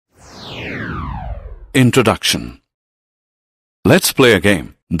Introduction. Let's play a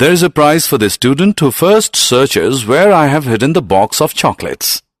game. There is a prize for the student who first searches where I have hidden the box of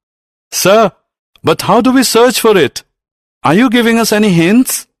chocolates. Sir, but how do we search for it? Are you giving us any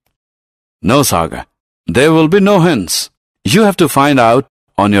hints? No, Saga. There will be no hints. You have to find out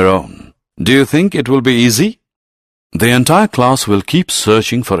on your own. Do you think it will be easy? The entire class will keep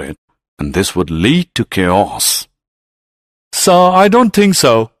searching for it, and this would lead to chaos. Sir, I don't think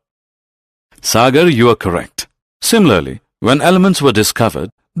so. Sagar, you are correct. Similarly, when elements were discovered,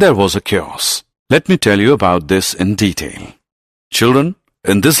 there was a chaos. Let me tell you about this in detail. Children,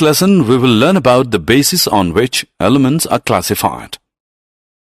 in this lesson, we will learn about the basis on which elements are classified.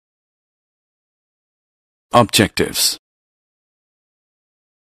 Objectives.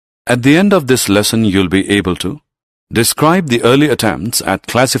 At the end of this lesson, you'll be able to describe the early attempts at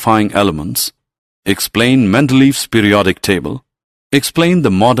classifying elements, explain Mendeleev's periodic table, explain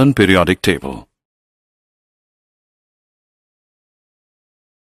the modern periodic table.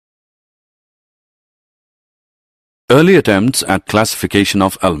 Early attempts at classification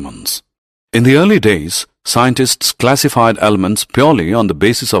of elements. In the early days, scientists classified elements purely on the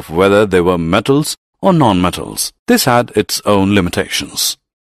basis of whether they were metals or non-metals. This had its own limitations.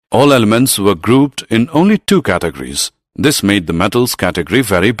 All elements were grouped in only two categories. This made the metals category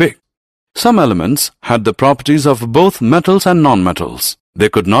very big. Some elements had the properties of both metals and non-metals. They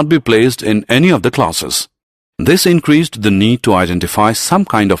could not be placed in any of the classes. This increased the need to identify some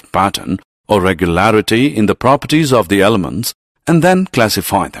kind of pattern or regularity in the properties of the elements and then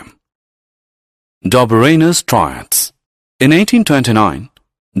classify them. Dobereiner's triads. In 1829,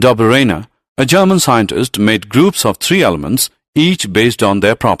 Dobereiner, a German scientist, made groups of 3 elements, each based on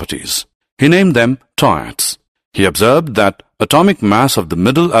their properties. He named them triads. He observed that atomic mass of the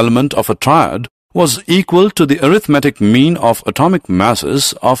middle element of a triad was equal to the arithmetic mean of atomic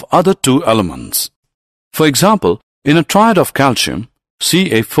masses of other 2 elements. For example, in a triad of calcium,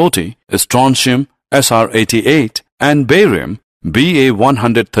 Ca40, strontium, Sr88, and barium,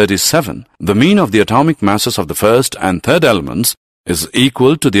 Ba137, the mean of the atomic masses of the first and third elements is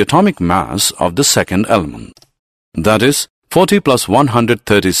equal to the atomic mass of the second element. That is, 40 plus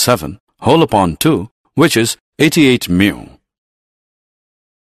 137 whole upon 2, which is 88 mu.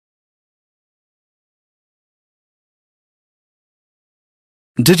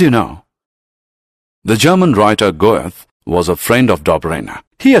 Did you know? The German writer Goethe was a friend of Dobereiner.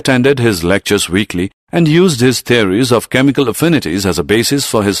 He attended his lectures weekly and used his theories of chemical affinities as a basis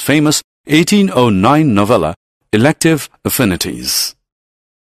for his famous 1809 novella, Elective Affinities.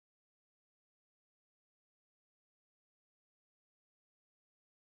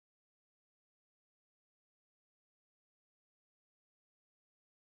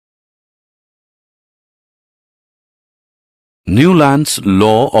 Newland's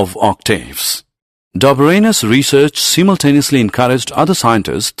law of octaves. Dobereiner's research simultaneously encouraged other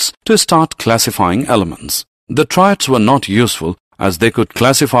scientists to start classifying elements. The triads were not useful as they could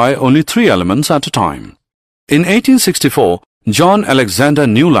classify only 3 elements at a time. In 1864, John Alexander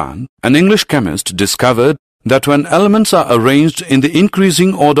Newland, an English chemist, discovered that when elements are arranged in the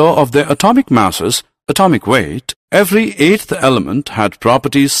increasing order of their atomic masses, atomic weight, every 8th element had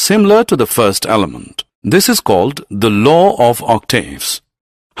properties similar to the first element. This is called the law of octaves.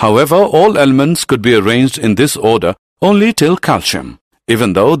 However, all elements could be arranged in this order only till calcium,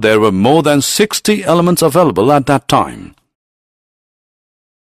 even though there were more than 60 elements available at that time.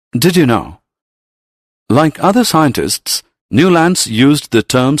 Did you know? Like other scientists, Newland used the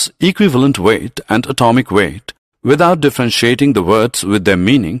terms equivalent weight and atomic weight without differentiating the words with their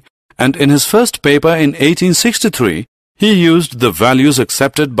meaning, and in his first paper in 1863, he used the values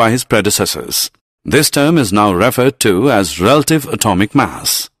accepted by his predecessors. This term is now referred to as relative atomic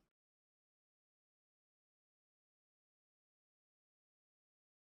mass.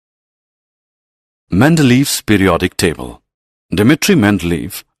 Mendeleev's periodic table. Dmitry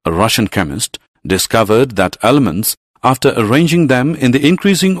Mendeleev, a Russian chemist, discovered that elements, after arranging them in the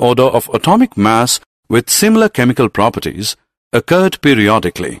increasing order of atomic mass with similar chemical properties, occurred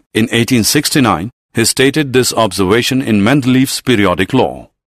periodically. In 1869, he stated this observation in Mendeleev's periodic law.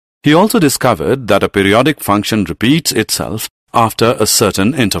 He also discovered that a periodic function repeats itself after a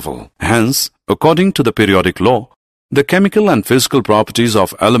certain interval. Hence, according to the periodic law, the chemical and physical properties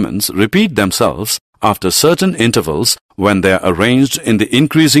of elements repeat themselves after certain intervals when they are arranged in the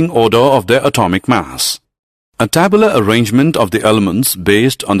increasing order of their atomic mass. A tabular arrangement of the elements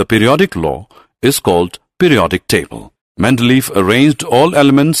based on the periodic law is called periodic table. Mendeleev arranged all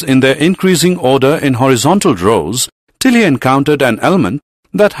elements in their increasing order in horizontal rows till he encountered an element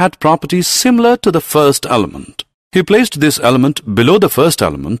that had properties similar to the first element. He placed this element below the first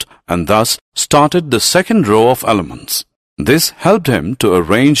element and thus started the second row of elements. This helped him to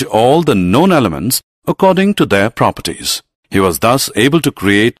arrange all the known elements according to their properties. He was thus able to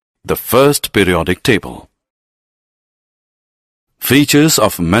create the first periodic table. Features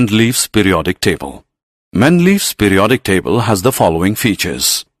of Mendeleev's periodic table. Mendeleev's periodic table has the following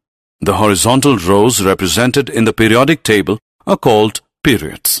features. The horizontal rows represented in the periodic table are called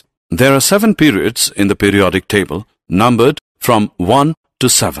periods. There are 7 periods in the periodic table, numbered from 1 to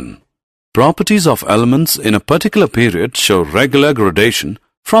 7. Properties of elements in a particular period show regular gradation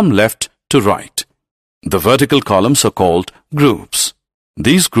from left to right. The vertical columns are called groups.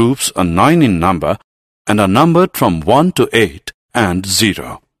 These groups are 9 in number and are numbered from 1 to 8 and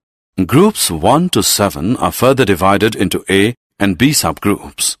 0. Groups 1 to 7 are further divided into A and B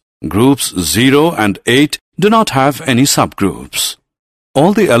subgroups. Groups 0 and 8 do not have any subgroups.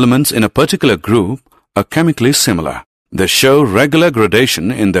 All the elements in a particular group are chemically similar. They show regular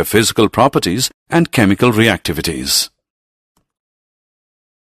gradation in their physical properties and chemical reactivities.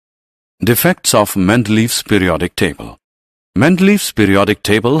 Defects of Mendeleev's periodic table. Mendeleev's periodic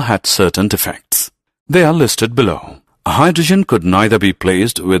table had certain defects. They are listed below. Hydrogen could neither be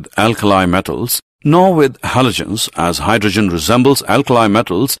placed with alkali metals nor with halogens, as hydrogen resembles alkali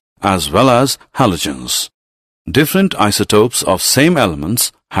metals as well as halogens. Different isotopes of same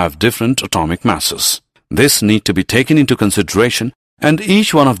elements have different atomic masses. This need to be taken into consideration, and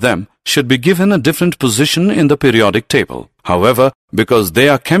each one of them should be given a different position in the periodic table. However, because they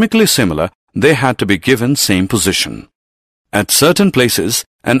are chemically similar, they had to be given same position. At certain places,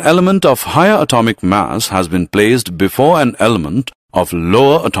 an element of higher atomic mass has been placed before an element of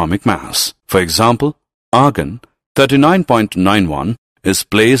lower atomic mass. For example, argon 39.91 is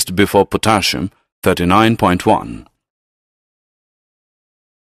placed before potassium 39.1.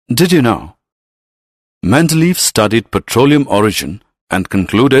 Did you know? Mendeleev studied petroleum origin and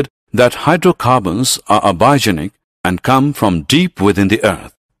concluded that hydrocarbons are abiogenic and come from deep within the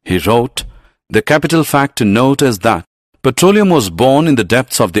earth. He wrote, "The capital fact to note is that petroleum was born in the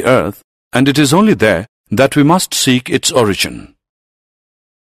depths of the earth, and it is only there that we must seek its origin."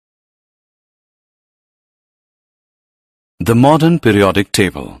 The modern periodic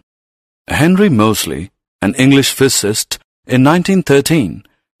table. Henry Moseley, an English physicist, in 1913,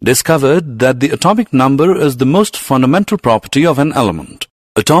 discovered that the atomic number is the most fundamental property of an element.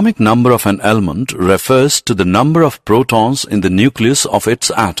 Atomic number of an element refers to the number of protons in the nucleus of its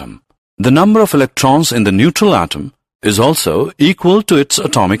atom. The number of electrons in the neutral atom is also equal to its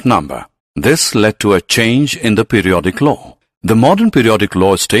atomic number. This led to a change in the periodic law. The modern periodic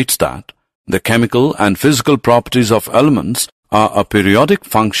law states that the chemical and physical properties of elements are a periodic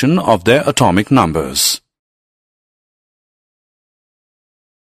function of their atomic numbers.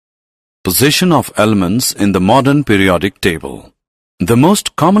 Position of elements in the modern periodic table. The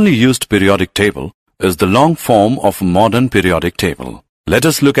most commonly used periodic table is the long form of modern periodic table. Let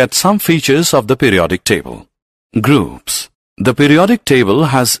us look at some features of the periodic table. Groups. The periodic table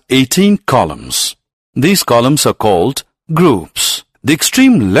has 18 columns. These columns are called groups. The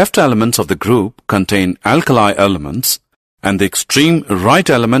extreme left elements of the group contain alkali elements, and the extreme right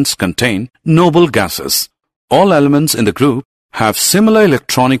elements contain noble gases. All elements in the group have similar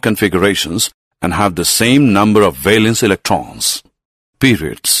electronic configurations and have the same number of valence electrons.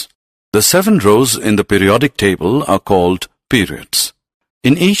 Periods. The 7 rows in the periodic table are called periods.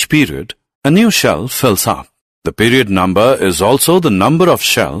 In each period, a new shell fills up. The period number is also the number of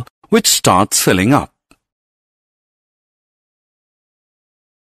shell which starts filling up.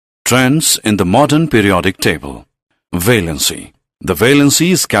 Trends in the modern periodic table. Valency. The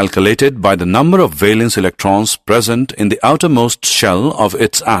valency is calculated by the number of valence electrons present in the outermost shell of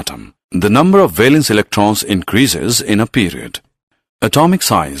its atom. The number of valence electrons increases in a period. Atomic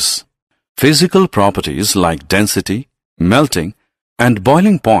size. Physical properties like density, melting, and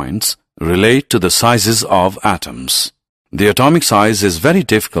boiling points relate to the sizes of atoms. The atomic size is very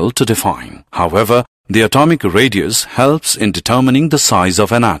difficult to define. However, the atomic radius helps in determining the size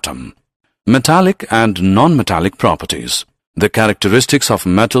of an atom. Metallic and non-metallic properties. The characteristics of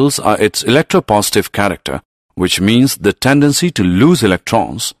metals are its electropositive character, which means the tendency to lose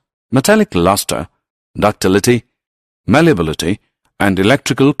electrons, metallic luster, ductility, malleability, and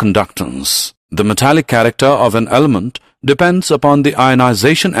electrical conductance. The metallic character of an element depends upon the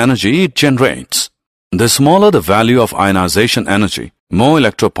ionization energy it generates. The smaller the value of ionization energy, more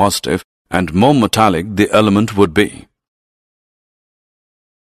electropositive and more metallic the element would be.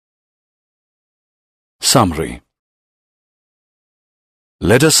 Summary.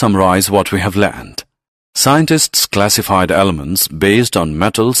 Let us summarize what we have learned. Scientists classified elements based on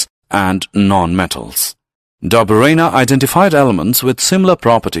metals and non-metals. Dobereiner identified elements with similar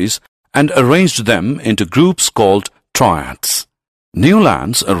properties and arranged them into groups called triads.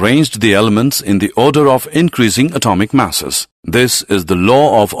 Newland arranged the elements in the order of increasing atomic masses. This is the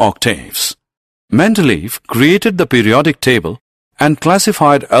law of octaves. Mendeleev created the periodic table and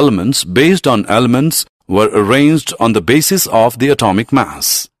classified elements based on elements were arranged on the basis of the atomic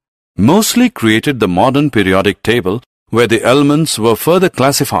mass. Moseley created the modern periodic table where the elements were further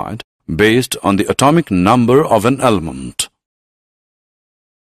classified based on the atomic number of an element.